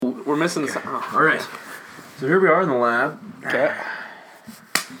we're missing the. All right. So here we are in the lab. Okay.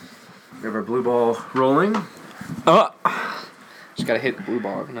 We have our blue ball rolling. Just gotta hit the blue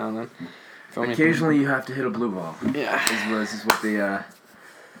ball every now and then. Occasionally, you have to hit a blue ball. Yeah. This is what the.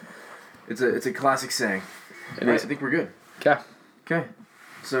 It's a classic saying. It Right, is. I think we're good. Okay. Okay.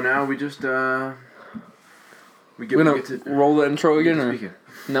 So now we just We're gonna get to roll the intro we get again, to or speak it.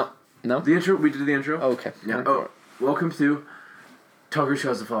 no? No. The intro. We did the intro. Okay. Yeah. Oh, welcome to Tucker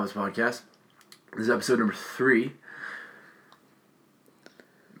Shows the Fathers podcast. This is episode number 3.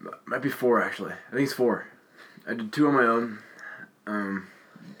 Might be 4 actually. I think it's 4. I did 2 on my own,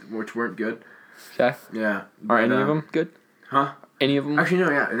 which weren't good. Okay. Yeah. Are any of them good? Huh? Any of them? Actually, no.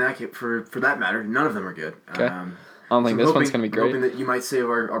 Yeah. In that case, for that matter, none of them are good. Okay. I don't think this one's gonna be great. Hoping that you might save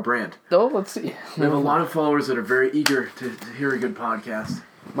our brand. Oh, let's see. We have a lot of followers that are very eager to hear a good podcast.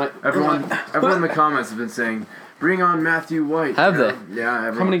 Everyone in the comments has been saying, "Bring on Matthew White." Have they? Yeah.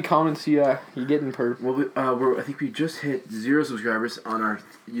 Everyone. How many comments you getting per? Well, I think we just hit 0 subscribers on our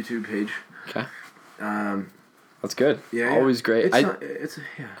YouTube page. Okay. Um, That's good. Yeah. Always great.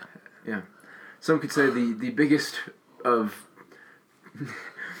 Yeah. Some could say the biggest of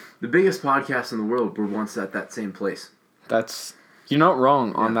the biggest podcast in the world were once at that same place. You're not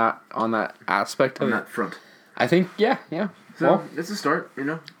wrong on that aspect of On it. that front. I think yeah. So Well, it's a start, you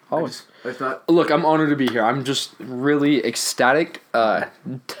know. always. I thought. Look, I'm honored to be here. I'm just really ecstatic.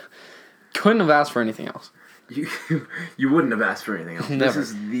 Couldn't have asked for anything else. You wouldn't have asked for anything else. Never. This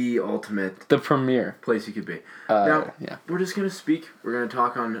is the ultimate The premiere. place you could be. Yeah. We're just gonna speak. We're gonna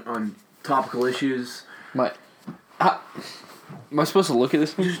talk on topical issues. Am I supposed to look at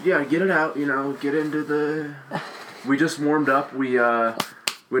this? Just get it out. You know, get into the. We just warmed up. We had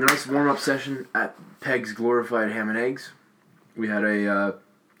a nice warm up session at Peg's Glorified Ham and Eggs. We had a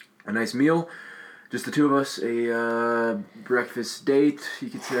nice meal. Just the two of us, a breakfast date, you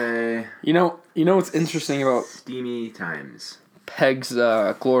could say. You know what's interesting about Steamy times. Peg's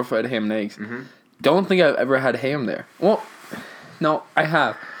Glorified Ham and Eggs? Mm-hmm. Don't think I've ever had ham there. Well, no, I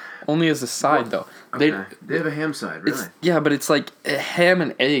have. Only as a side, though. Okay. They have a ham side, really. But it's like ham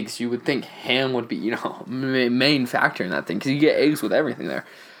and eggs. You would think ham would be, main factor in that thing. Because you get eggs with everything there.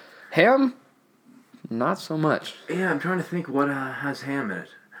 Ham, not so much. Yeah, I'm trying to think what has ham in it.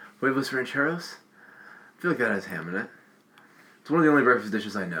 Huevos rancheros? I feel like that has ham in it. It's one of the only breakfast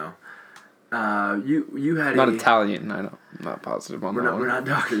dishes I know. You had not Italian, I know. I'm not positive on that one. We're not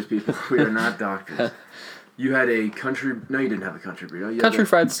doctors, people. We are not doctors. You had a country... No, you didn't have a country burrito. Country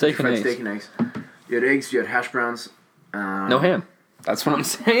fried steak and eggs. Steak and eggs. You had eggs, you had hash browns. No ham. That's what I'm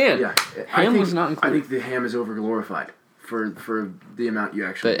saying. Yeah. Ham was not included. I think the ham is over-glorified for the amount you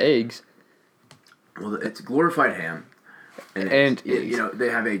actually... The eggs. Well, it's glorified ham. And eggs. They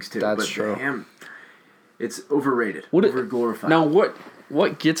have eggs too. That's but true. The ham, it's overrated. Over-glorified. Now,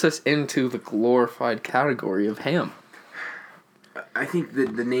 what gets us into the glorified category of ham? I think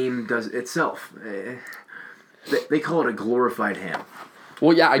that the name does itself. They call it a glorified ham.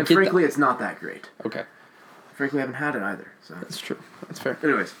 Well, yeah, I get frankly, it's not that great. Okay. Frankly, I haven't had it either. So that's true. That's fair.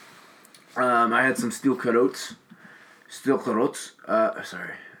 Anyways, I had some steel cut oats.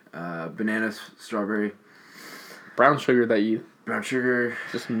 Bananas, strawberry, brown sugar that you brown sugar,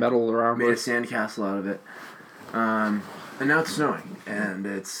 just meddle around made with. a sandcastle out of it. And now it's snowing and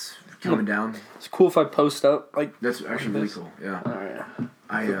it's coming down. It's cool if I post up like. That's actually really cool. Yeah.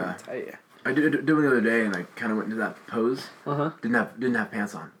 Oh yeah. I did it the other day and I kind of went into that pose. Uh-huh. Didn't have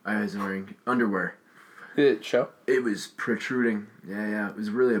pants on. I was wearing underwear. Did it show? It was protruding. Yeah. It was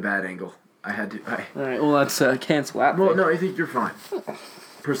really a bad angle. I had to. All right. Well, let's cancel that. Well, no, I think you're fine.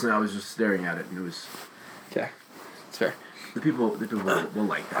 Personally, I was just staring at it, and it was. Okay, it's fair. The people will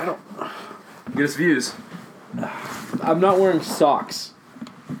like that. I don't. Get us views. I'm not wearing socks.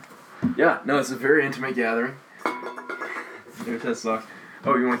 Yeah, no, it's a very intimate gathering. There's that socks.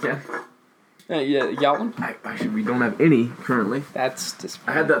 Oh, you want a can? Yeah, you got one? Actually, we don't have any currently. That's just.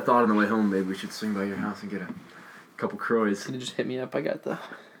 I had that thought on the way home. Maybe we should swing by your house and get a couple Croys. Can you just hit me up? I got the.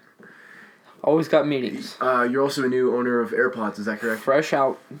 Always got meetings. You're also a new owner of AirPods, is that correct? Fresh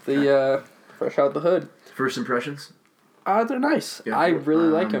out the hood. First impressions? They're nice. Yeah. I really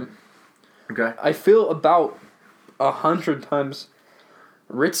like them. Okay. I feel about 100 times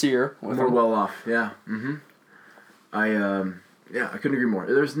ritzier. More well off, yeah. Mm-hmm. I couldn't agree more.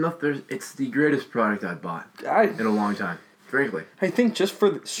 It's the greatest product I've bought in a long time, frankly. I think just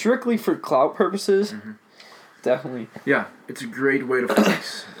strictly for clout purposes, definitely. Yeah, it's a great way to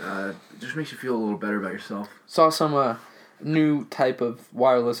flex. It just makes you feel a little better about yourself. Saw some new type of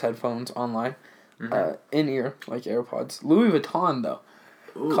wireless headphones online. In-ear, like AirPods. Louis Vuitton, though.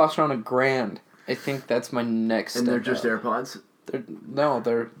 Ooh. Cost around $1,000. I think that's my next And they're step just up. AirPods? They're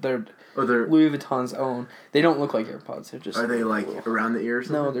Oh, they're Louis Vuitton's own. They don't look like AirPods. They're just. are they like around the ear or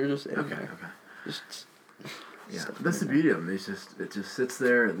something? No, they're just. Okay. Just. Yeah, that's the beauty of them. It just sits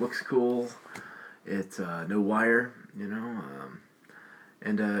there. It looks cool. It's no wire, you know,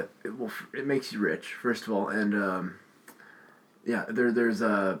 and it makes you rich first of all, and yeah, there's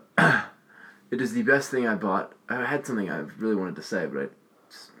it is the best thing I bought. I had something I really wanted to say, but it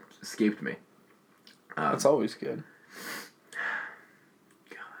escaped me. That's always good.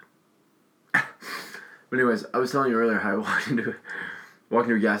 God. But anyways, I was telling you earlier how I walked into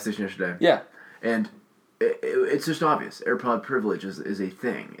a gas station yesterday. Yeah. And it's just obvious. AirPod privilege is a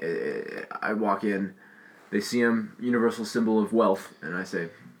thing. I walk in, they see them, universal symbol of wealth, and I say...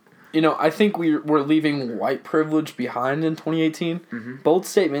 You know, I think we're leaving white privilege behind in 2018. Mm-hmm. Bold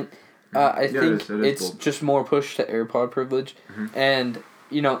statement. I think it is it's bold. just more push to AirPod privilege. Mm-hmm. And,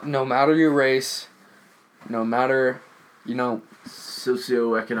 you know, no matter your race, no matter, you know...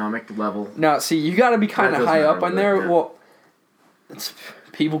 Socioeconomic level. Now, see, you got to be kind of high up on there. Yeah. Well,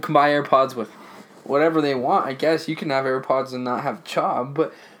 people can buy AirPods with whatever they want. I guess you can have AirPods and not have a job,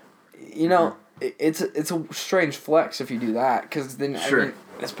 but you know, it's a strange flex if you do that, because then Sure. I mean,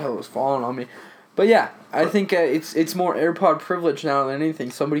 this pillow's falling on me. But yeah, I think it's more AirPod privilege now than anything.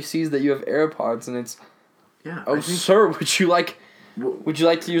 Somebody sees that you have AirPods and it's, Yeah. oh sir, would you like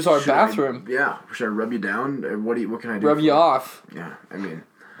to use our bathroom? Should I rub you down? What can I do? Rub you off. Yeah, I mean,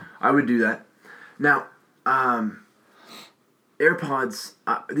 I would do that. Now, AirPods.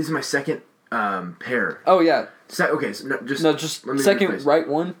 These are my second pair. Oh yeah. Okay, so just let me second rephrase. right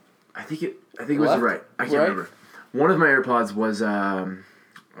one. I think it was Left? the right. I can't Right? remember. One of my AirPods was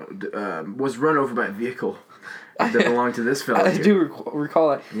run over by a vehicle that belonged to this fella. I here. do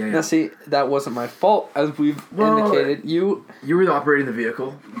recall it. Yeah, yeah. Now see, that wasn't my fault, as we've indicated. You were operating the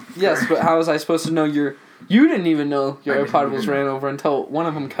vehicle. yes, but how was I supposed to know you didn't even know your I didn't AirPod was even ran over until one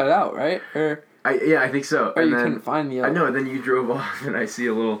of them cut out, right? Or I think so. or and you then, couldn't find the I other. know. And then you drove off, and I see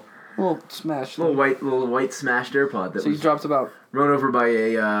a little Smash. little white smashed AirPod that So you was dropped about run over by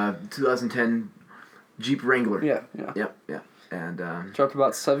a 2010 Jeep Wrangler. yeah. Yep. And Dropped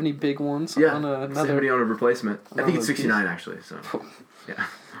about 70 big ones yeah, on another 70 on a replacement. I think another it's 69 actually. So yeah.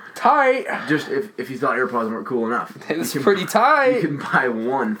 tight. Just if you thought AirPods weren't cool enough, It's you can- pretty tight. You can buy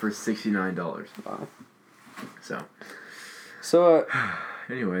one for $69. Wow. So, So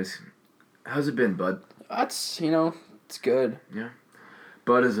anyways, how's it been, Bud? that's it's good. Yeah,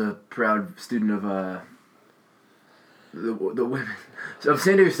 Bud is a proud student of the women of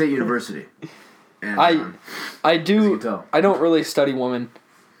San Diego State University, and I as you do. can tell. I don't really study women.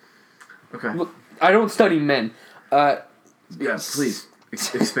 Okay. Look, I don't study men. Yeah, please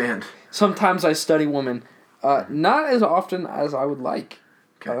expand. Sometimes I study women. Not as often as I would like.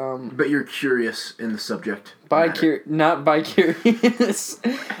 Okay. But you're curious in the subject. Not by curious.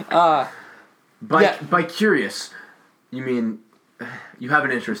 By yeah. curious, you mean you have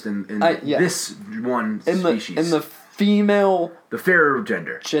an interest in yeah. this one in species. the female the fairer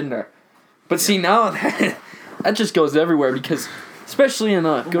gender. But see, now that just goes everywhere, because especially in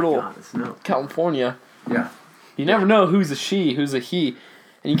good old God, it's no. California, Yeah. you never know who's a she, who's a he,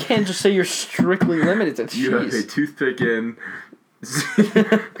 and you can't just say you're strictly limited to You have a she's. toothpick in.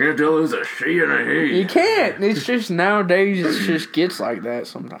 Can't tell who's a she and a he. You can't. It's just nowadays it just gets like that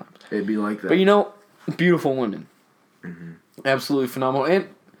sometimes. It'd be like that. But beautiful women, absolutely phenomenal, and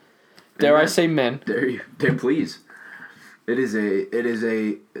dare I say men. Dare please. It is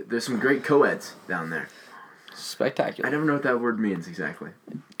a. There's some great co-eds down there. Spectacular. I never know what that word means exactly.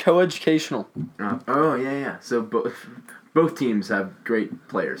 Co-educational. Oh yeah. So both teams have great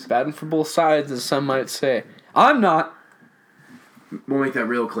players. Batting for both sides, as some might say. I'm not. We'll make that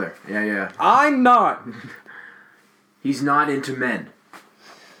real clear. Yeah. I'm not. He's not into men,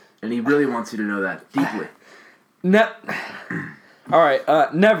 and he really wants you to know that deeply. All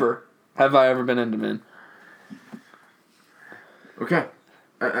right. Never have I ever been into men. Okay,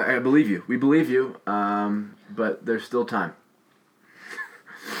 I believe you. We believe you. But there's still time.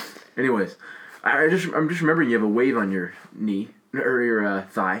 Anyways, I'm just remembering you have a wave on your knee or your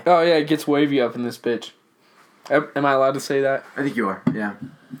thigh. Oh yeah, it gets wavy up in this bitch. Am I allowed to say that? I think you are. Yeah,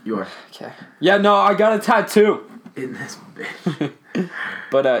 you are. Okay. Yeah, no, I got a tattoo. In this bitch.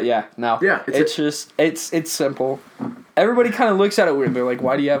 But yeah, no. Yeah, it's simple. Everybody kind of looks at it weird. They're like,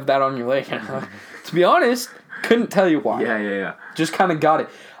 "Why do you have that on your leg?" To be honest, couldn't tell you why. Yeah. Just kind of got it.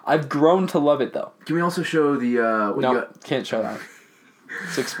 I've grown to love it though. Can we also show the what you got? Can't show that.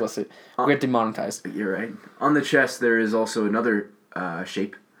 It's explicit. We get demonetized. You're right. On the chest, there is also another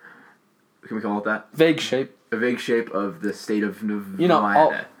shape. Can we call it that? Vague shape. A vague shape of the state of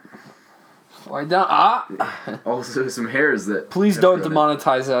Nevada. Why don't Also, some hairs that. Please have don't grown in.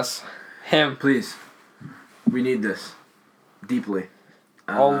 demonetize us. Him. Please, we need this deeply.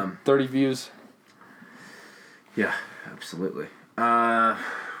 All 30 views. Yeah, absolutely.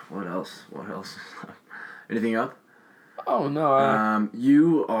 What else? Anything up? Oh no.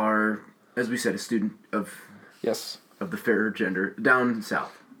 You are, as we said, a student of Yes. the fairer gender down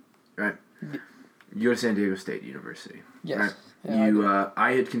south, right? You go to San Diego State University. Yes. Right? Yeah,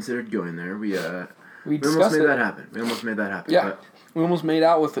 I had considered going there. We almost discussed made it. that happen. Yeah. But We almost made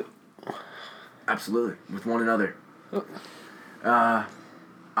out with it. absolutely, with one another. Oh.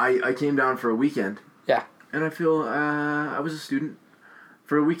 I came down for a weekend. Yeah. And I feel I was a student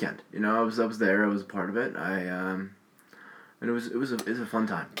for a weekend. You know, I was there. I was a part of it. And it was a fun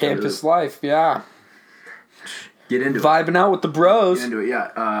time. Campus life, yeah. Get into it. Vibing out with the bros. Get into it.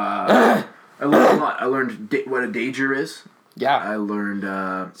 Yeah. I learned a lot. I learned what a dager is. Yeah. I learned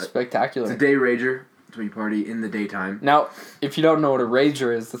Spectacular. it's a day rager. It's when you party in the daytime. Now, if you don't know what a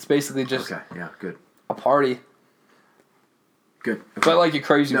rager is, that's basically just Okay. Yeah. Good. a party, Good. Okay. but like a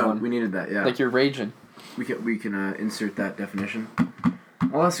crazy no, one. we needed that. Yeah. Like you're raging. We can insert that definition.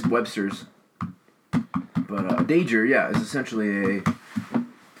 I'll ask Webster's. But a dager, yeah, is essentially a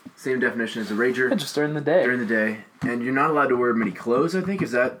same definition as a rager Yeah, just during the day. during the day, and you're not allowed to wear many clothes. I think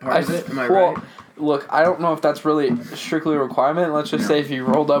is that part of it? Am I well, right? look, I don't know if that's really strictly a requirement. Let's just No. say if you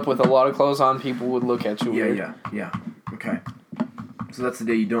rolled up with a lot of clothes on, people would look at you Yeah, weird. yeah. Okay. So that's the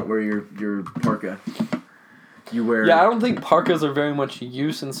day you don't wear your parka. You wear. Yeah, I don't think parkas are very much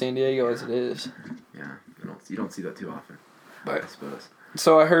use in San Diego as it is. Yeah, you don't see that too often. But I suppose.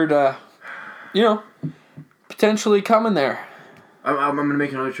 so I heard, potentially coming there. I'm gonna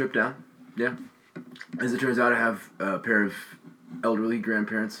make another trip down. Yeah. As it turns out, I have a pair of elderly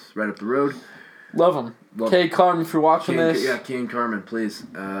grandparents right up the road. Love them. Love- Kay, Carmen, if you're watching this. Yeah, Kay and Carmen, please.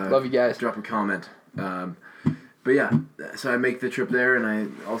 Love you guys. Drop a comment. But yeah, so I make the trip there, and I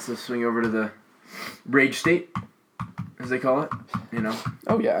also swing over to the Rage State, as they call it. You know.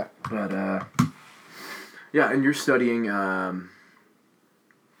 Oh yeah. But yeah, and you're studying.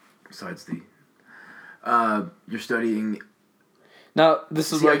 Besides the, you're studying. Now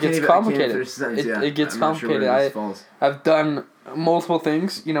this is See, where I it can't gets even- I can't complicated. finish the sentence, yeah. It gets I'm not sure where complicated. this falls. I've done multiple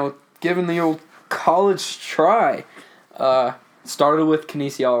things. Given the old college try. Started with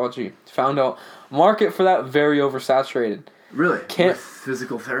kinesiology. Found out market for that very oversaturated. Really? Can't- With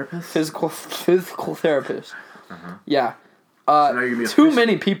physical therapist? Physical therapist. Uh-huh. Yeah. So now you're gonna be a Too phys-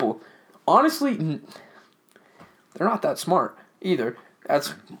 many people. Honestly, they're not that smart either.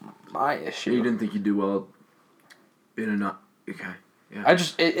 That's my issue. You didn't think you'd do well in a not... Okay. Yeah. I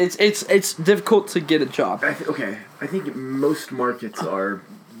just it's difficult to get a job. I think most markets are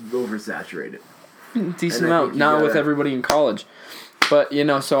oversaturated. Decent And I amount, think you not with gotta- everybody in college. But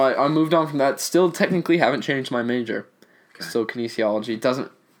so I moved on from that. Still technically haven't changed my major. Okay. Still kinesiology. Doesn't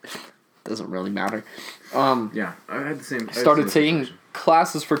really matter. Yeah, I had the same... I had the Started same taking situation.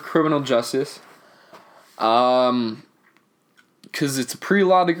 classes for criminal justice. Because it's a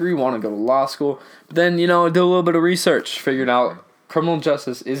pre-law degree, want to go to law school. But then, I did a little bit of research, figured out criminal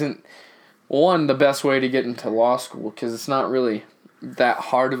justice isn't, one, the best way to get into law school, because it's not really that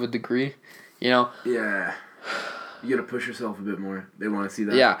hard of a degree, Yeah. You gotta push yourself a bit more. They want to see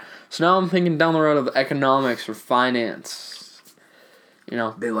that. Yeah. So now I'm thinking down the road of economics or finance.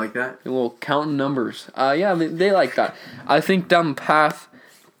 They like that? A little counting numbers. Yeah, they like that. I think down the path,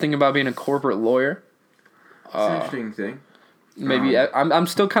 thinking about being a corporate lawyer. It's an interesting thing. Maybe I'm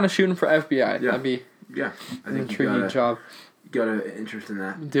still kind of shooting for FBI. Yeah. That'd be Yeah. I an think you intriguing job. got an interest in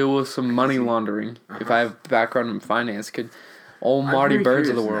that. Deal with some money laundering. If I have background in finance, could old I'm Marty very Birds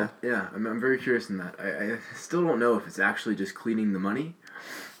of the curious in world. that. Yeah, I'm very curious in that. I still don't know if it's actually just cleaning the money.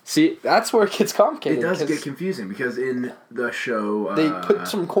 See, that's where it gets complicated. It does 'cause get confusing because in the show... they put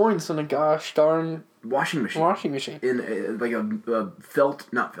some coins in a gosh darn washing machine. washing machine. In like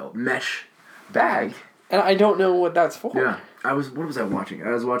a mesh Bag. And I don't know what that's for. Yeah, what was I watching? I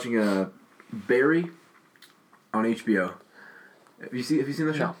was watching Barry on HBO. Have you seen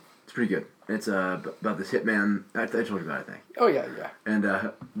the show? No. It's pretty good. It's about this hitman. I told you about it, I think. Oh, yeah.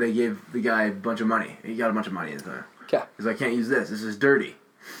 And they gave the guy a bunch of money. He got a bunch of money in there. Yeah. He's like, I can't use this. This is dirty.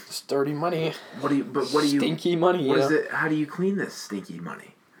 It's dirty money. What do you? Stinky money, What is it? How do you clean this stinky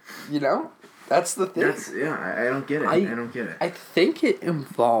money? That's the thing. I don't get it. I don't get it. I think it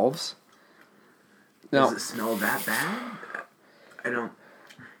involves... Does it smell that bad? I don't...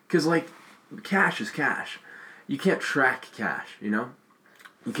 Because, cash is cash. You can't track cash, You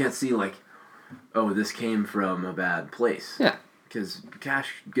can't see, oh, this came from a bad place. Yeah. Because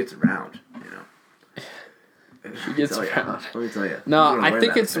cash gets around, She gets Let me tell you. No, I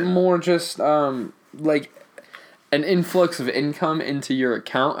think it's more just like an influx of income into your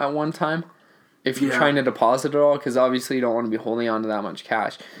account at one time. If you're trying to deposit it all, because obviously you don't want to be holding on to that much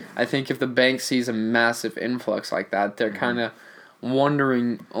cash. I think if the bank sees a massive influx like that, they're kind of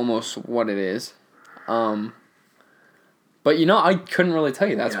wondering almost what it is. But I couldn't really tell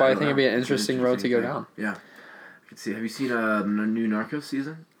you. That's why I think it'd be an interesting road to go down. Yeah. I could see. Have you seen the new Narcos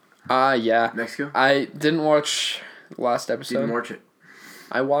season? Yeah. Mexico? I didn't watch the last episode. Didn't watch it.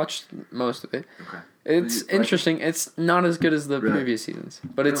 I watched most of it. Okay. It's interesting. It's not as good as the previous seasons,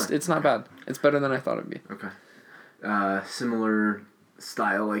 but it's not bad. It's better than I thought it'd be. Okay. Similar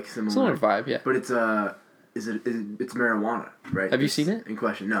style, similar vibe, yeah. But it's it's marijuana, right? Have you seen it? In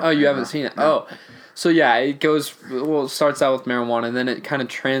question? No. Oh, you haven't seen it. No. Oh, so yeah, it starts out with marijuana, and then it kind of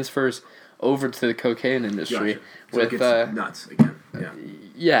transfers over to the cocaine industry with nuts again. Yeah.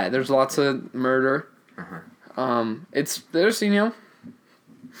 Yeah, there's lots of murder. There's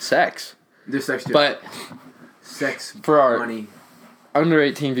sex. There's sex too. But sex for our money. Under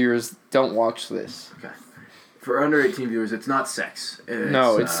 18 viewers, don't watch this. Okay. For under 18 viewers, it's not sex.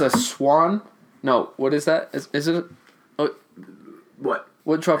 It's a swan. No, what is that? Is it? What?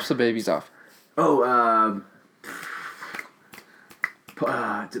 What drops the babies off? Oh,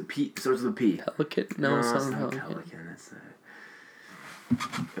 it's a P. Starts with a P. Pelican? No, it's not a pelican. It's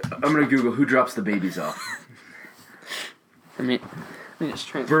I'm gonna Google who drops the babies off. Let me just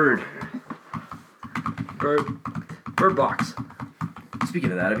try. Bird box.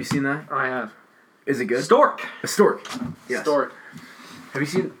 Speaking of that, have you seen that? I have. Is it good? Stork. A stork. Yes. Stork. Have you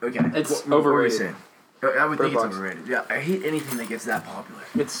seen? Okay. It's what were you overrated. saying? I would think Bird it's Box. overrated. Yeah, I hate anything that gets that popular.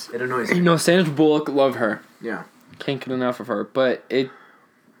 It annoys me. Sandra Bullock, love her. Yeah. Can't get enough of her, but it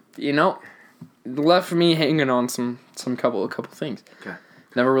left me hanging on some couple things. Okay.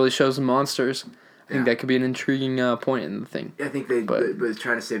 Never really shows the monsters. I think that could be an intriguing point in the thing. I think they was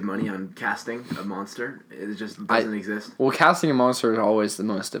trying to save money on casting a monster. It just doesn't exist. Well, casting a monster is always the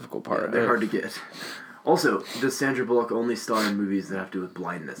most difficult part. Yeah, they're hard to get. Also, does Sandra Bullock only star in movies that have to do with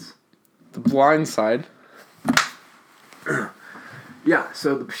blindness? The Blind Side. Yeah,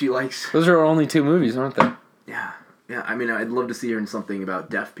 so she likes... Those are only 2 movies, aren't they? Yeah. I mean, I'd love to see her in something about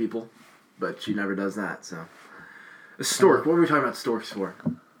deaf people, but she never does that, so... A stork. What were we talking about storks for?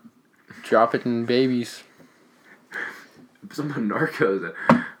 Dropping babies. Some Narcos.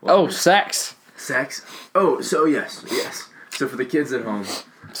 Sex. Sex? Oh, so yes. So for the kids at home...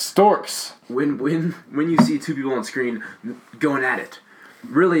 Storks. When you see 2 people on screen going at it,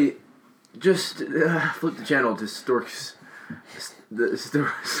 really, just flip the channel to Stork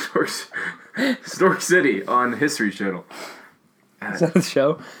City on History Channel. Is that a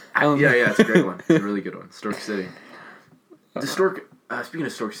show? Yeah, it's a great one. It's a really good one. Stork City. The Stork. Speaking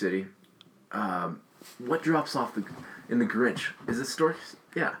of Stork City, what drops off in the Grinch? Is it storks?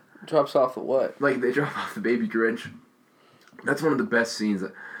 Yeah. Drops off the what? Like they drop off the baby Grinch. That's one of the best scenes.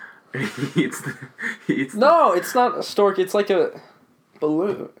 He eats No, it's not a stork. It's like a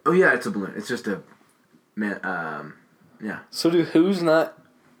balloon. Oh yeah, it's a balloon. It's just a man. Yeah. So do who's not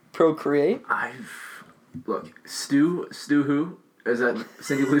procreate? Look, Stu Who is that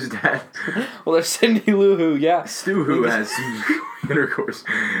Cindy Lou's dad? Well, there's Cindy Lou Who, yeah. Stu Who has intercourse.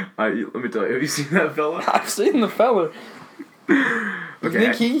 Let me tell you. Have you seen that fella? I've seen the fella. Okay.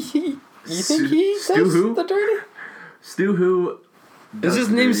 You think he does the dirty? Stu Who. Is his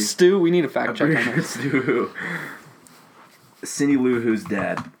name Stu? We need a fact check on that. Stu Who. Cindy Lou Who's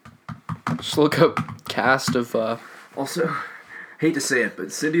dad. Just look up cast of. Also, hate to say it,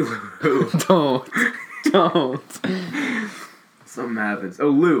 but Cindy Lou Who. Don't. Something happens. Oh,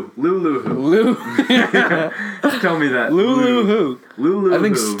 Lou Who. Lou. Tell me that. Lou Who. Lou I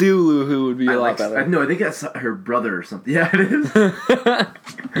think Who. Stu Lou Who would be a lot better. No, I think that's her brother or something. Yeah, it is.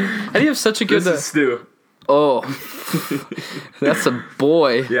 How do you have such a good... This is Stu. Oh. That's a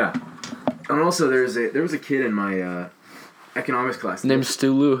boy. Yeah. And also, there was a kid in my economics class named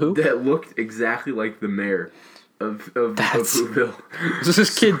Stu Lou Who? that looked exactly like the mayor of Whoville. Was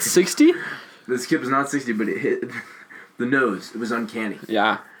this kid 60? This kid was not 60, but it hit the nose. It was uncanny.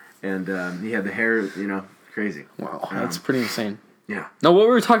 Yeah. And he had the hair, crazy. Wow, that's pretty insane. Yeah. Now, what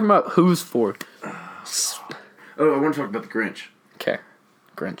were we talking about who's for? Oh, I want to talk about the Grinch. Okay.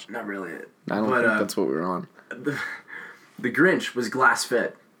 Grinch. Not really it. I don't think that's what we were on. The Grinch was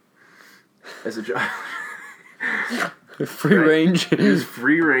glass-fed as a child. Free range. He was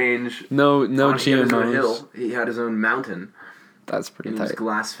free range. No He had his own GMOs. hill. He had his own mountain. That's pretty And he was tight.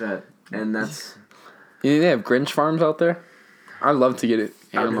 glass-fed. And that's... You think they have Grinch farms out there? I'd love to get it.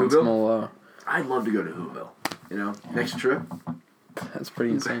 Out in on Whoville? small, I'd love to go to Whoville. Next trip. that's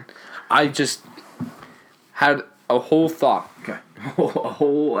pretty insane. I just had a whole thought. Okay. A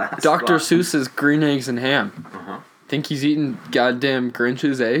whole ass Dr. thought. Seuss's green eggs and ham. Uh-huh. Think he's eating goddamn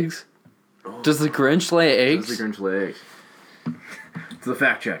Grinch's eggs? Oh, Does the Grinch lay eggs? Does the Grinch lay eggs? It's the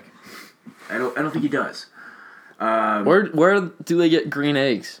fact check. I don't think he does. Where do they get green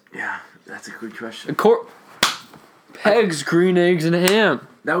eggs? Yeah, that's a good question. Peg's green eggs and ham.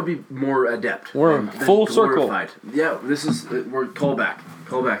 That would be more adept. We're than full circle. glorified. Yeah, this is we're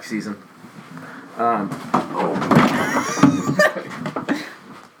callback season.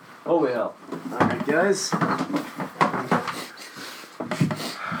 Holy hell. All right, guys.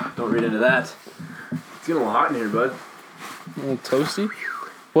 Don't read into that. It's getting a little hot in here, bud. A little toasty.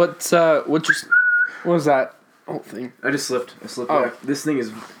 What was that whole thing? I just slipped. I slipped Oh. back. This thing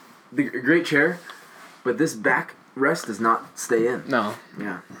is a great chair, but this back rest does not stay in. No.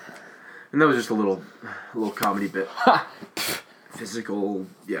 Yeah. And that was just a little comedy bit. Physical,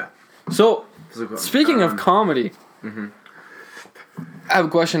 yeah. So, Physical, speaking of comedy, mm-hmm. I have a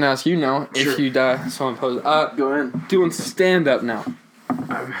question to ask you now. Sure. If you'd so impose. Go in. Doing stand up now.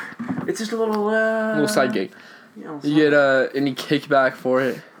 It's just a little Little side gig. You know, You get any kickback for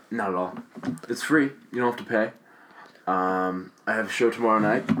it? not at all. It's free. You don't have to pay. I have a show tomorrow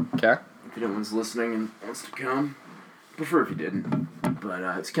night. Okay. If anyone's listening and wants to come, prefer if you didn't. But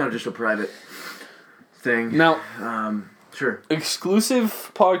it's kind of just a private thing. Now, sure.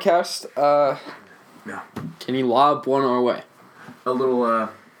 exclusive podcast. Yeah. Can you lob one our way? A little.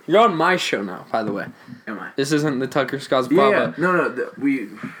 You're on my show now, by the way. Am I? This isn't the Tucker Scott's Yeah. Baba. No.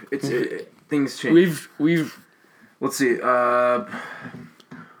 Things change. We've. Let's see. I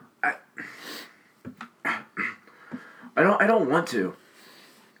don't want to,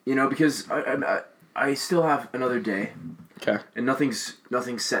 because I still have another day, Okay. and nothing's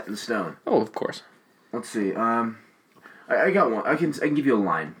set in stone. Oh, of course. Let's see. I got one. I can give you a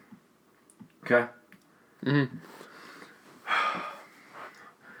line. Okay. Mm-hmm.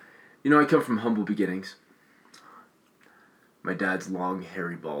 I come from humble beginnings. My dad's long,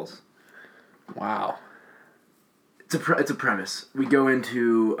 hairy balls. Wow. It's a premise. We go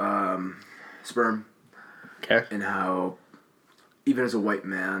into sperm. Okay. And how, even as a white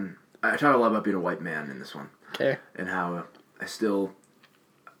man, I talk a lot about being a white man in this one. Okay. And how I still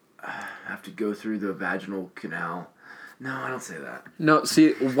have to go through the vaginal canal. No, I don't say that. No,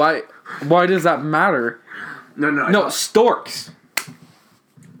 see, why does that matter? No. Storks.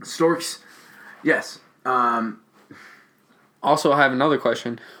 Storks, yes. Also, I have another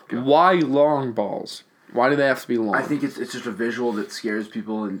question. Yeah. Why long balls? Why do they have to be long? I think it's just a visual that scares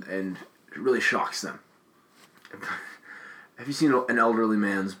people and it really shocks them. Have you seen an elderly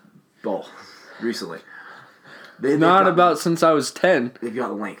man's ball recently? Not about since I was 10. They've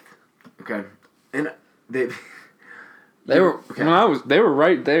got length, okay, and they were okay. They were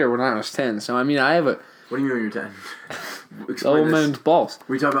right there when I was 10. So I mean, I have a What do you mean when you're 10? old Explain this. man's balls.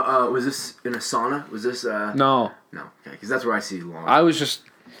 Were you talking about? Was this in a sauna? Was this? No, No, okay, because that's where I see long. I was just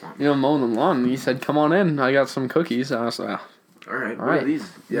mowing the lawn. And he said, "Come on in. I got some cookies." And I was like, All right. All What right. are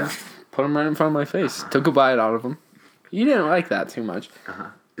these? Yeah. put them right in front of my face. Took a bite out of them. You didn't like that too much,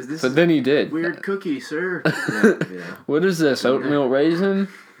 Is this but then he did. weird cookie, sir? Yeah. What is this? Oatmeal raisin?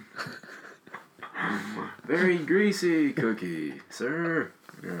 Very greasy cookie, sir.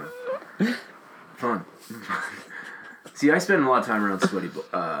 Yeah. Fun. See, I spend a lot of time around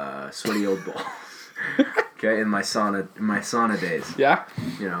sweaty old balls. Okay, in my sauna days. Yeah.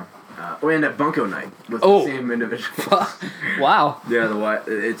 And at bunko night with Oh. the same individual. Wow. Yeah,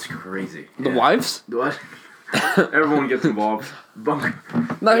 it's crazy. The Yeah. wives? The what? Everyone gets involved. Bunko.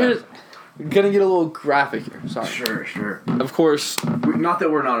 Now Yeah. here's gonna get a little graphic here. Sorry. Sure. Of course. Not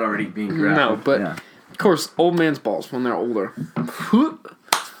that we're not already being graphic. No, but yeah. of course, old man's balls when they're older.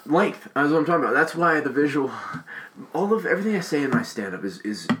 Length. That's what I'm talking about. That's why the visual, everything I say in my stand-up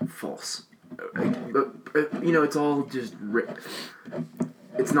is false. It's all just.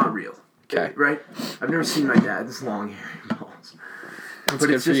 It's not real. Okay. Right. I've never seen my dad's long hairy balls. That's But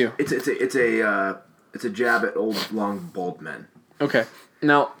good it's for just, you. It's a jab at old long bald men. Okay.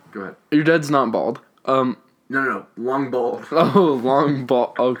 Now Go ahead. your dad's not bald. No, long bald. Oh, long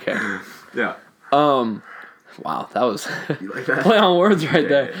bald. Okay. Yeah. Wow, that was You like that? play on words right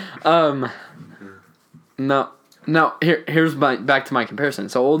there. Yeah. Now here's back to my comparison.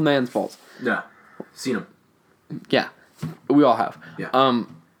 So old man's balls. Yeah. Seen them. Yeah, we all have. Yeah.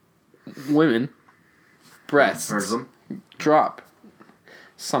 Women breasts Heard of them? drop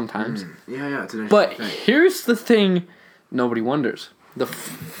sometimes. Yeah. It's an But interesting thing. here's the thing nobody wonders. The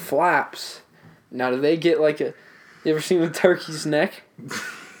flaps. Now, do they get like a... You ever seen a turkey's neck?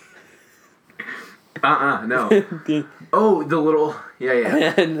 No. Oh, the little...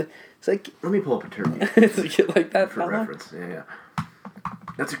 Yeah. And It's like Let me pull up a turkey it's like that for fella. reference. Yeah.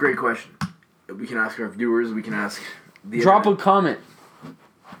 That's a great question. We can ask our viewers. We can ask the Drop a internet. comment.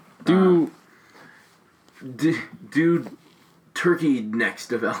 Do Do turkey necks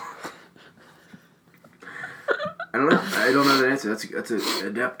develop? I don't know. I don't know the answer. That's an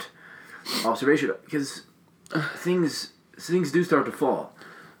adept observation because things do start to fall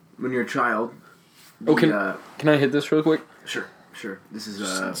when you're a child. Oh, can I hit this real quick? Sure. This is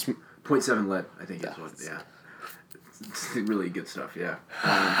It's- 0.7 lead. I think that's what. Yeah, it's really good stuff. Yeah.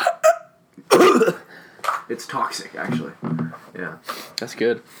 It's toxic, actually. Yeah. That's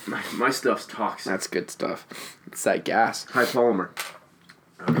good. My stuff's toxic. That's good stuff. It's that gas. High polymer.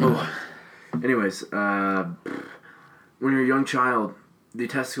 Anyways, when you're a young child, the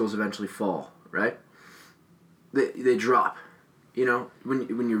testicles eventually fall, right? They drop. You know,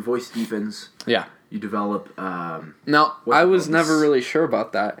 when your voice deepens, Yeah. you develop. Now, What- I was what never was- really sure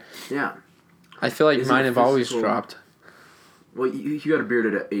about that. Yeah. I feel like Is it mine have always physical- dropped. Well, you got a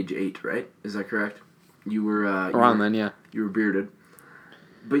beard at age 8, right? Is that correct? You were Around then, yeah. You were bearded.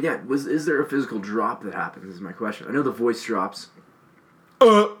 But yeah, is there a physical drop that happens? Is my question. I know the voice drops.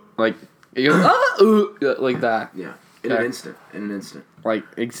 Like, it goes, like that. Yeah. In Okay. an instant. Like,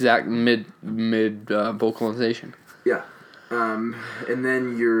 exact mid vocalization. Yeah. And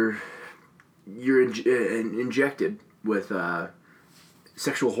then you're injected with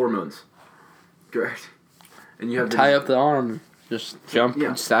sexual hormones. Correct. And you have Tie up the arm, just jump Yeah.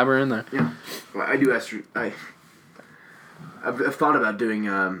 and stab her in there. Yeah. Well, I do estrogen. I've thought about doing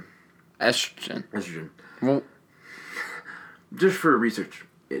Estrogen. estrogen Well, just for research,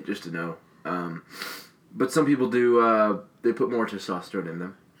 just to know. But some people do. They put more testosterone in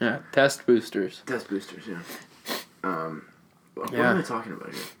them. yeah, test boosters. Test boosters. Yeah. What Yeah. am I talking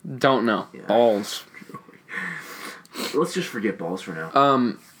about here? Don't know. Yeah. Balls. Let's just forget balls for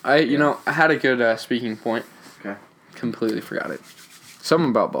now. You know, I had a good speaking point. Okay. Completely forgot it. Something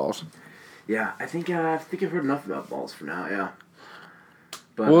about balls. Yeah, I think I've heard enough about balls for now. Yeah.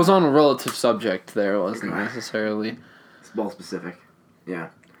 But Well, it was on a relative subject there. It wasn't Okay. necessarily. it's ball specific. Yeah.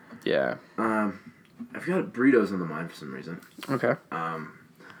 Yeah. I've got burritos on the mind for some reason. Okay.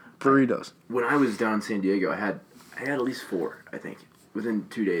 Burritos. When I was down in San Diego, I had at least 4, I think, within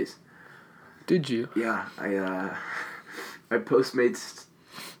 2 days. Did you? Yeah, I Postmates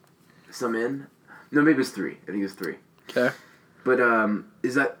some in. No, maybe it was 3. I think it was 3. Okay. But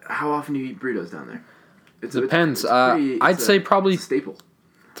is that how often do you eat burritos down there? It Depends. I'd say probably it's a staple.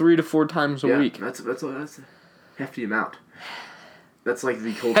 3 to 4 times a week. That's a hefty amount. That's like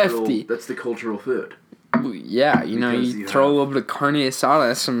the cultural. Hefty. That's the cultural food. Yeah, you know, Because you you throw a have- little bit of carne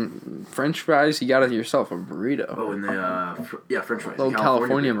asada, some French fries, you got yourself a burrito. Oh, and the French fries. Little The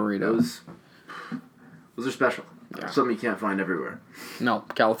California burrito. Those are special. Yeah. Something you can't find everywhere. No,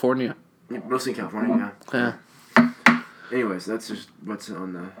 California. Mostly in California. Yeah. Yeah. Anyways, that's just what's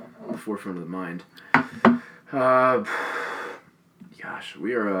on the forefront of the mind. Gosh,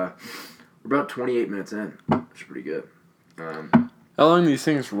 we're about 28 minutes in, which is pretty good. How long do these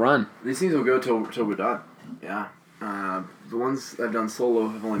things run? These things will go till we're done. Yeah. The ones I've done solo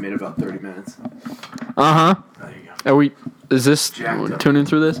have only made about 30 minutes. Uh-huh. There you go. Are we... Is this... Jacked up. Tuning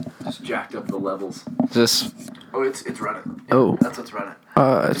through this? Just jacked up the levels. Is this... Oh, it's running. Yeah, Oh. that's what's running.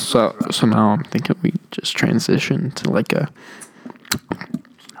 So now I'm thinking we just transition to like a...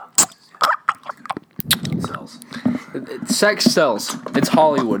 Cells. Sex sells. It's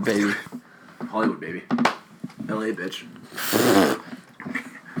Hollywood, baby. Hollywood, baby. LA, bitch.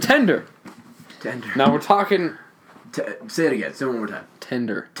 Tender. Tinder. Now we're talking... Say it again. Say it one more time.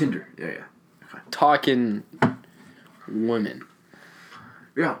 Tinder. Tinder. Yeah. Talking women.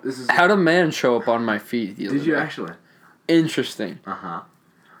 Yeah, this is... How'd a man show up on my feed the other Did you day? actually? Interesting. Uh-huh.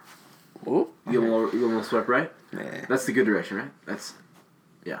 Ooh. You get a little swipe right? Nah. That's the good direction, right? That's...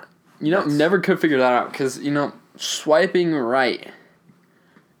 Yeah. You know, That's- never could figure that out because, you know, swiping right,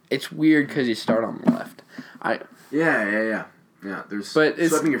 it's weird because you start on the left. Yeah. Yeah, there's... But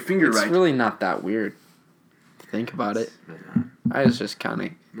it's swiping your finger it's right. really not that weird. To think about it. I was just kind of...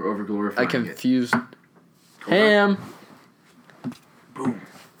 We're over-glorifying I it. confused... Ham. Boom.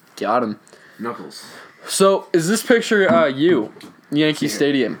 Got him. Knuckles. So, is this picture you? Yankee Here.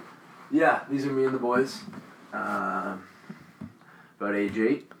 Stadium. Yeah, these are me and the boys. About age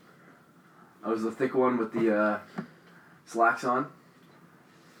 8. I was the thick one with the slacks on.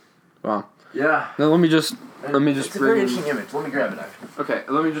 Wow. Yeah. Now let me just It's a very bring in... interesting image. Let me grab it, actually. Okay,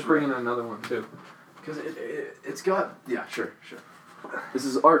 let me just bring in another one too. Because it's got... Yeah, sure. This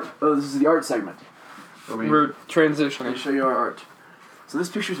is art. Oh, this is the art segment. We're Let me transitioning. show you our art. So this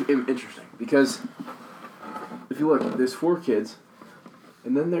picture's interesting because if you look, there's 4 kids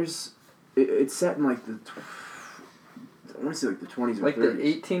And then there's, it's set in like the, I want to say like the 20s or Like 30s.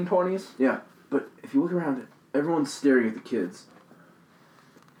 the 1820s? Yeah, but if you look around, everyone's staring at the kids.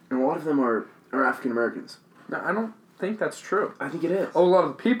 And a lot of them are African Americans. No, I don't think that's true. I think it is. Oh, a lot of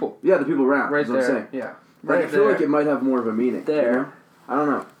the people. Yeah, the people around. Right is what there. I'm saying. Yeah. Like, I feel like it might have more of a meaning. There. You know? I don't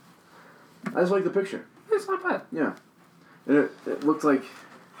know. I just like the picture. It's not bad. Yeah. And it looks like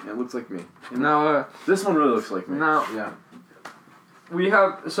me. Now, This one really looks like me. Now- Yeah. we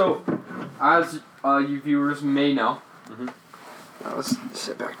have, so, as you viewers may know, let's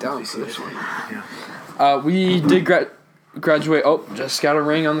sit back down for this one. Yeah. We did graduate. Oh, just got a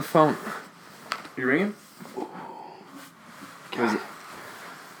ring on the phone. You ringing? Is it,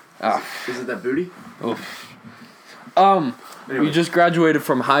 Ah. is it that booty? We just graduated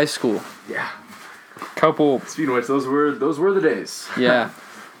from high school. Yeah. Couple, Speaking of which, those were the days. yeah.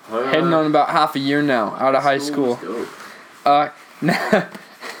 Heading on about half a year now out of high school.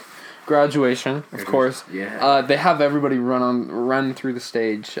 Graduation, of course. Yeah. They have everybody run through the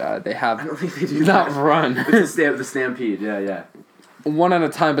stage. They have I don't think they do not that. run It's the stampede. Yeah. one at a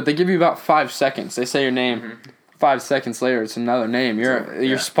time, but they give you about 5 seconds. They say your name. 5 seconds later, it's another name.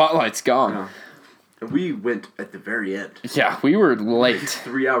 Your spotlight's gone. No. And we went at the very end. Yeah, we were late.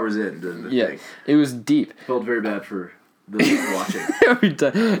 3 hours in. The Yeah, thing. it was deep. Felt very bad for those watching. Every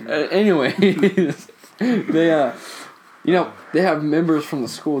time. Anyway, they they have members from the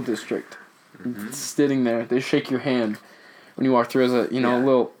school district sitting there. They shake your hand when you walk through as a Yeah.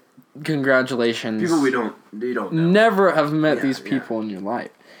 little congratulations. People you don't know. Never have met Yeah, these yeah. people in your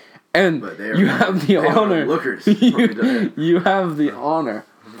life, and But they are, you have the they are honor. lookers. you have the honor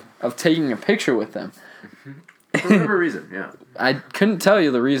of taking a picture with them. For whatever reason, yeah. I couldn't tell you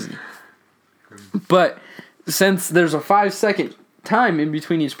the reason, but since there's a 5-second time in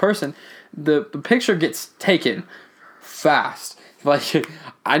between each person, the picture gets taken fast. Like,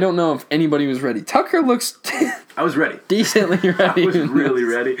 I don't know if anybody was ready. Tucker looks I was ready. decently ready. I was really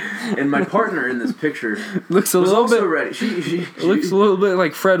ready. And my partner in this picture Looks a was little also bit. ready. She Looks a little bit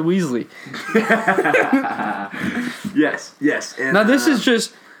like Fred Weasley. Yes. And, Now this is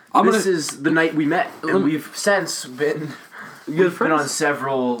just. this is the night we met, and we've since been Good been on friends.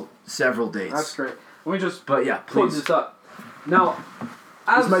 several dates. That's great. Let me just But yeah, put please. this up. Now,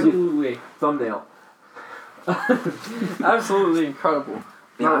 This might be- absolutely, Thumbnail. absolutely incredible.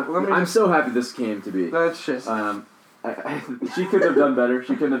 Now, let me I'm just. so happy this came to be. That's just. She could have done better.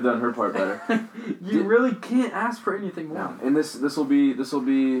 She couldn't have done her part better. You really can't ask for anything more. No. And this will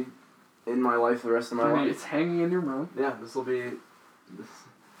be in my life the rest of my I mean, life. it's hanging in your room. Yeah, this will be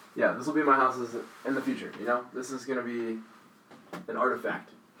my house in the future. You know, this is gonna be an artifact.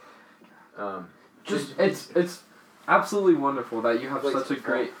 It's absolutely wonderful that you have Place such a to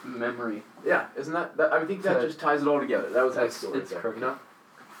great memory. Yeah, isn't that I think that So- just ties it all together. That was That's- excellent. it's there, perfect. you know?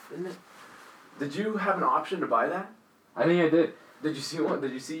 Isn't it? Did you have an option to buy that? I think I did. Did you see one?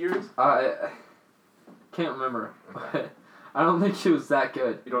 Did you see yours? I can't remember. But I don't think she was that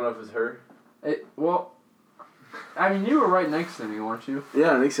good. You don't know if it was her? I mean, you were right next to me, weren't you?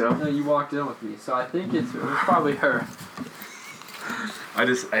 Yeah, I think so. No, you walked in with me, so I think it was probably her. I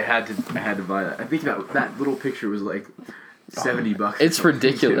had to buy that. I think that little picture was like $70. It's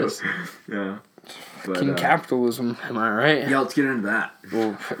ridiculous. Yeah. But, King capitalism, am I right? yeah, let's get into that.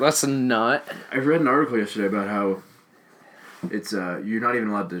 Well, that's a nut. I read an article yesterday about how it's you're not even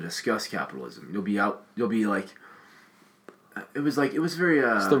allowed to discuss capitalism. You'll be like it was very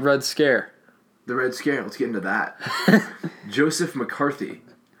It's the Red Scare. the Red Scare. Let's get into that. Joseph McCarthy.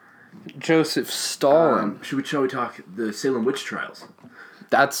 Joseph Stalin. Shall we talk the Salem witch trials?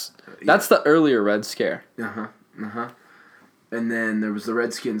 That's the earlier Red Scare. And then there was the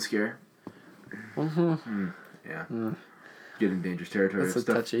Redskin scare. Yeah. Getting dangerous territory. That's a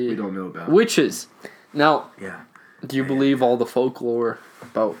Stuff touchy. we don't know about. Witches. Now, Yeah. do you believe all the folklore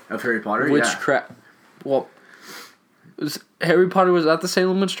about Of Harry Potter. witchcraft? Well, Harry Potter was at the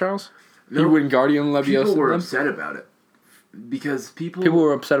Salem witch trials. No, You Wingardium Leviosa. people were them? upset about it because people People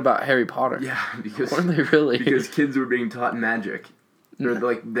were upset about Harry Potter. Yeah, because Were they really? because kids were being taught magic, or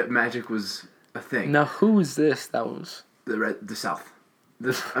like that magic was a thing. Now, who is this? That was. The South.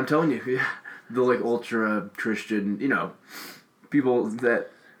 I'm telling you, yeah, the like ultra Christian, people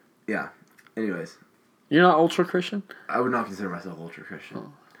that, yeah. Anyways, You're not ultra Christian? I would not consider myself ultra Christian.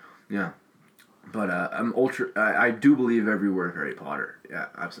 Oh. Yeah, but I'm ultra. I do believe every word of Harry Potter. Yeah,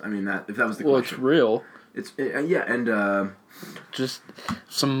 I mean that. If that was the Well, question, it's real. it's yeah, and Just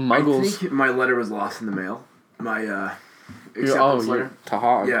some I muggles. think my letter was lost in the mail. My acceptance letter.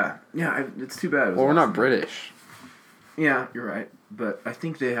 Tahog. Yeah, it's too bad. It was Well, we're lost not in the mail. British. Yeah, you're right. but I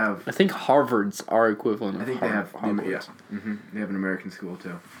think they have. I think Harvard's our equivalent of I think they have. Harvard. Yeah. They have an American school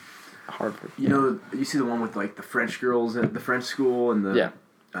too. Harvard. You know, you see the one with like the French girls at the French school and the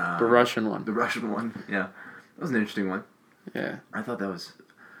the Russian one. The Russian one, yeah, that was an interesting one. Yeah, I thought that was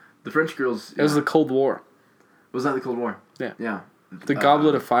the French girls. it was the Cold War. Was that the Cold War? Yeah. Yeah. The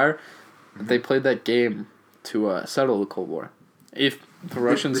Goblet of Fire. They played that game to settle the Cold War. If the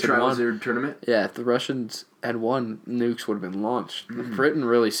Russians the had won, Triwazir tournament. yeah, if the Russians had won, nukes would have been launched. Britain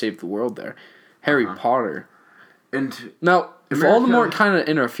really saved the world there. Harry Potter. And Now, America- Voldemort kind of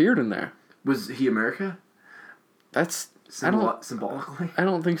interfered in there. was he America? That's Symbolically? I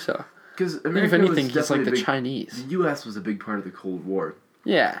don't think so. Because If America anything, was he's like definitely the a big, Chinese. The U.S. was a big part of the Cold War,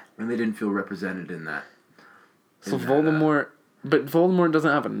 Yeah. and they didn't feel represented in that. So in that, Voldemort, but Voldemort doesn't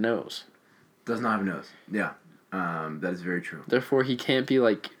have a nose. does not have a nose. Yeah, that is very true. Therefore, he can't be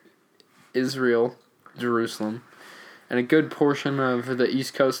like Israel, Jerusalem, and a good portion of the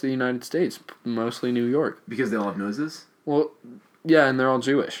east coast of the United States, mostly New York. Because they all have noses. Well, yeah, and they're all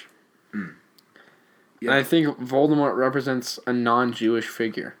Jewish. Yeah. And I think Voldemort represents a non-Jewish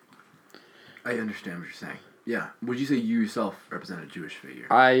figure. I understand what you're saying. Yeah. Would you say you yourself represent a Jewish figure?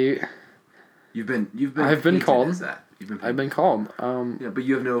 I've You've been. I've been painted called. as that. You've been. been called. Yeah, but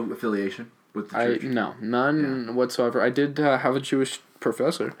you have no affiliation with the church. None whatsoever. I did have a Jewish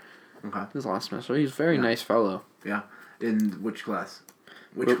professor Okay. this last semester. He's a very nice fellow. Yeah. In which class?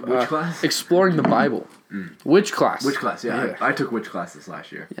 Which Uh, class? Exploring the Bible. Which class? Which class? Yeah, I took which class this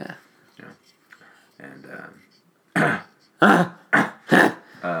last year. Yeah. And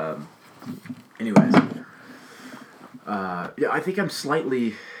anyways, yeah, I think I'm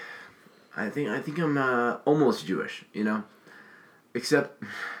slightly. I think I'm almost Jewish. You know, except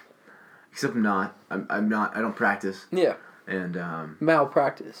I'm not. I'm not. I don't practice. Yeah. And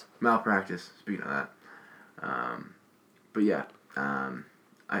Malpractice. malpractice. Speaking of that, but yeah,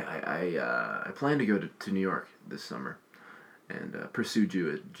 I plan to go to New York this summer, and pursue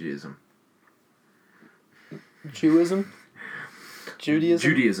Judaism. Judaism.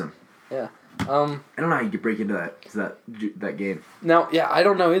 Judaism. Yeah. I don't know how you could break into that game. Now, yeah, I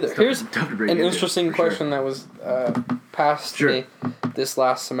don't know either. Here's tough to break an into, interesting for sure. question that was passed Sure. to me this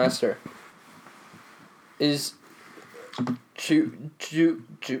last semester. Is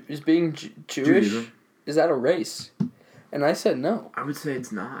being Jewish, Judaism. is that a race? And I said no. I would say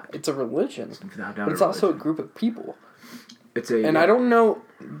it's not. It's a religion. Without doubt, But it's also a group of people. It's a. And I don't know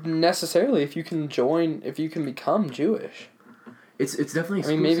necessarily if you can become Jewish. It's definitely. I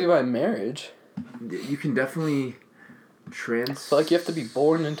mean, maybe by marriage. You can definitely But like you have to be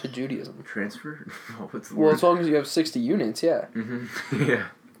born into Judaism. transfer. Oh, what's the Well, word? as long as you have 60 units, yeah. Yeah.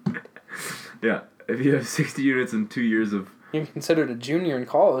 Yeah. If you have 60 units and 2 years of. You're considered a junior in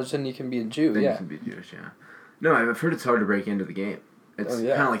college, then you can be a Jew, Then yeah. you can be Jewish. Yeah. No, I've heard it's hard to break into the game. It's kind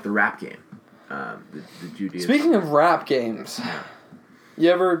of like the rap game. The Judaism. Speaking of rap games, you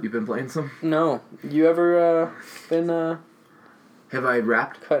ever... You've been playing some? No. You ever been Have I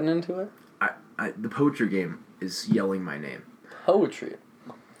rapped? cutting into it? The poacher game is yelling my name. Poetry.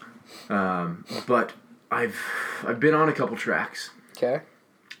 But I've been on a couple tracks. Okay.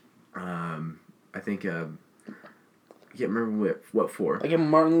 I think I can't remember what for. Like a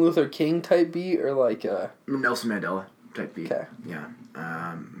Martin Luther King type beat or like a... Nelson Mandela type beat. Okay. Yeah.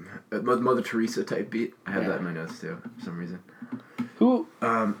 Mother Teresa type beat. I have Yeah. that in my notes too for some reason. Who...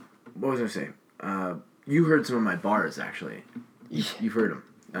 What was I saying? You heard some of my bars actually. You've heard them.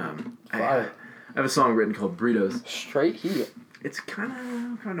 I have a song written called Burritos. Straight heat. It's kind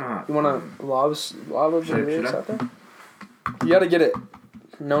of hot. You want to lob the Should lyrics I? out there? You gotta get it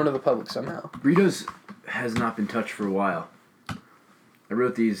known to the public somehow. Burritos has not been touched for a while. I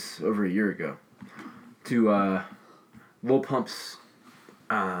wrote these over a year ago to Lil Pump's.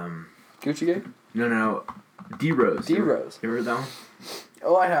 Gucci Gang? No. D-Rose. D-Rose. You ever heard that one?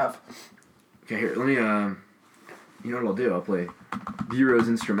 Oh, I have. Okay, here, let me, you know what I'll do? I'll play D-Rose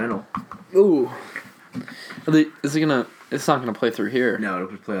instrumental. Ooh. Is it gonna... It's not gonna play through here. No, it'll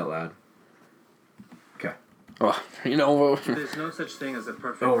just play out loud. Okay. Oh, you know... There's no such thing as a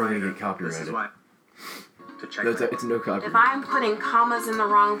perfect Oh, we're gonna writer. get copyrighted. This is why. To check No, my- it's no copy. If I'm putting commas in the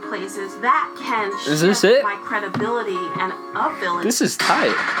wrong places, that can Is this shift it? my credibility and ability. This is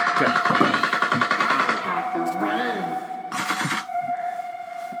tight. Okay.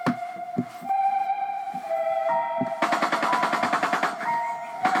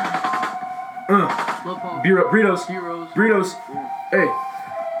 Burritos. Hey.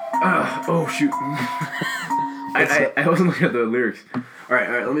 Oh shoot. I wasn't looking at the lyrics. All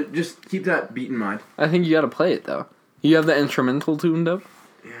right. Let me just keep that beat in mind. I think you gotta play it, though. You have the instrumental tuned up?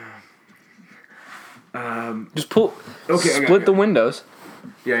 Yeah. Just pull. Okay, Split the windows.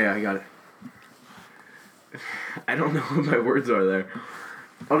 Yeah, I got it. I don't know what my words are there.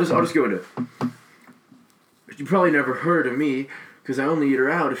 I'll just go into it. You probably never heard of me, because I only eat her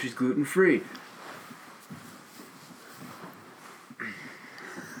out if she's gluten-free.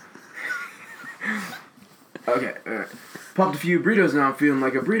 Okay, alright. Popped a few burritos, now I'm feeling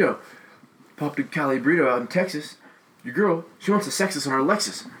like a burrito. Popped a Cali burrito out in Texas. Your girl, she wants to sex us on her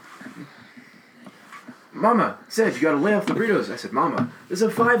Lexus. Mama said you gotta lay off the burritos. I said, Mama, this is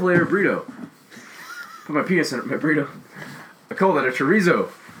a 5-layer burrito. Put my penis in my burrito. I call that a chorizo.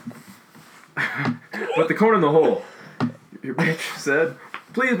 Put the corn in the hole. Your bitch said,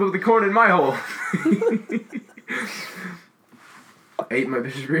 please put the corn in my hole. I ate my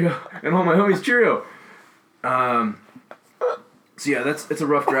bitch's burrito and all my homies Cheerio. So yeah, it's a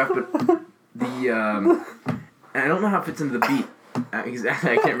rough draft, but the and I don't know how it fits into the beat.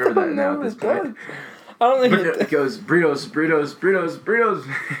 Exactly, I can't remember that now at this point. I don't think But it goes burritos.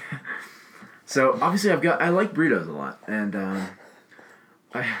 So obviously I like burritos a lot, and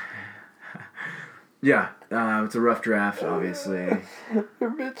it's a rough draft, obviously.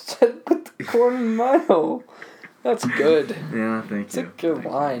 Your bitch said put the corn in my hole. That's good. Yeah, thank It's you. a good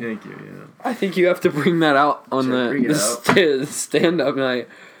line. Thank you. Yeah. I think you have to bring that out on Bring it out. the stand-up night.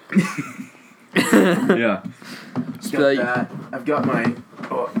 Yeah. Just Got be like, that. I've got my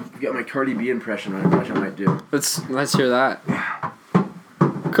Cardi B impression, which I might do. let's hear that.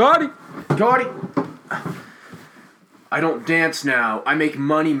 Cardi. Cardi! I don't dance now. I make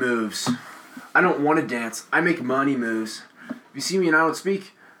money moves. I don't want to dance. I make money moves. If you see me and I don't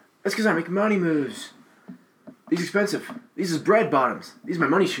speak, that's because I make money moves. These are expensive. These is bread bottoms. These are my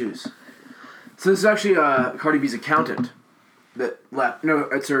money shoes. So this is actually Cardi B's accountant that left. No,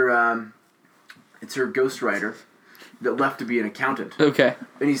 it's her ghostwriter that left to be an accountant. Okay.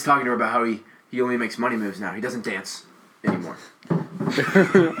 And he's talking to her about how he only makes money moves now. He doesn't dance anymore.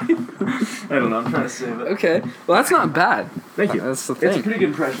 I don't know. I'm trying to save it. Okay. Well, that's not bad. Thank you. That's the It's a thing. pretty good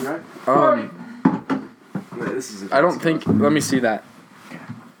impression, right? Wait, this is. I don't think. Let me see that.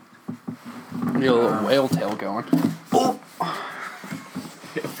 You got a little whale tail going. Oh.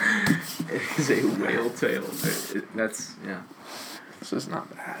 It is a whale tail. That's yeah. This is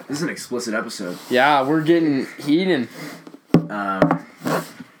not bad. This is an explicit episode. Yeah, we're getting heated.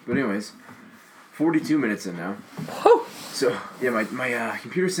 But anyways, 42 minutes in now. Whew. So yeah, my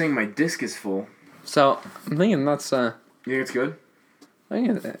computer's saying my disk is full. So I'm thinking that's You think it's good?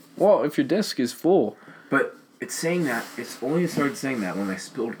 well, if your disc is full. But it's saying that it's only started saying that when I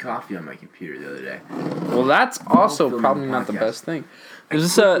spilled coffee on my computer the other day. Well, that's also filming probably the not the podcast. best thing. I Is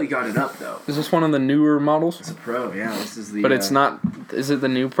this quickly got it up though. Is this one of the newer models? It's a Pro, yeah. This is the. But it's not. Is it the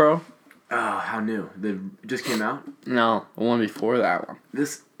new Pro? Oh, how new? It just came out. No, the one before that one.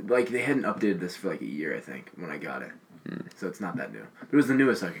 This they hadn't updated this for like a year, I think, when I got it. So it's not that new. It was the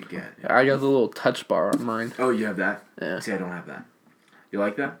newest I could get. I got the little touch bar on mine. Oh, you have that? Yeah. See, I don't have that. You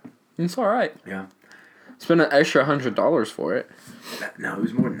like that? It's all right. Yeah. Spent an extra $100 for it. No, it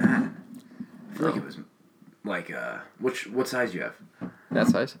was more than that. I feel like it was like what size do you have? That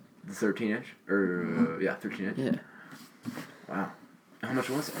size. The 13-inch or yeah, 13-inch. Yeah. Wow. How much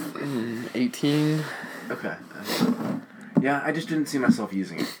was it? 18. Okay. Yeah, I just didn't see myself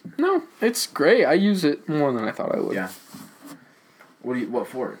using it. No, it's great. I use it more than I thought I would. Yeah. What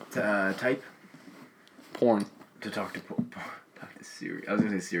for? To type? Porn. To talk to Siri. I was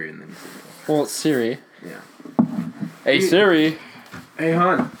gonna say Siri and then you said Well, it's Siri. yeah. Hey, Siri. Hey,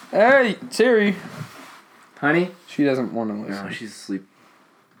 hon. Hey, Siri. Honey? She doesn't want to listen. No, she's asleep.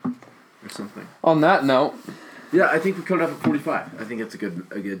 Or something. On that note. Yeah, I think we cut it up at 45. I think it's a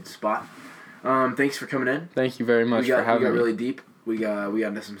good spot. Thanks for coming in. Thank you very much for having me. We got me. really deep. We got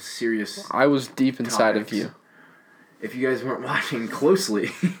into some serious. I was deep inside topics. of you. If you guys weren't watching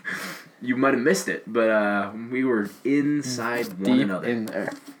closely, you might have missed it. But we were inside one Deep another. in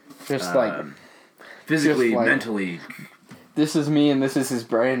there. Just like, physically, just like- mentally, this is me and this is his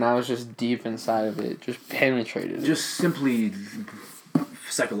brain. I was just deep inside of it. Just penetrated it. just simply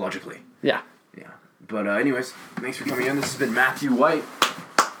psychologically. Yeah. Yeah. But anyways, thanks for coming in. This has been Matthew White.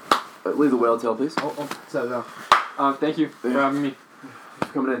 Leave the whale tail, please. So, thank you for having me. For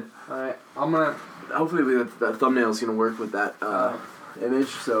coming in. Alright, I'm gonna... Hopefully that thumbnail's gonna work with that image.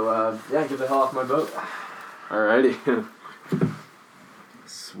 So yeah, get the hell off my boat. Alrighty.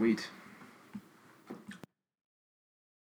 Sweet.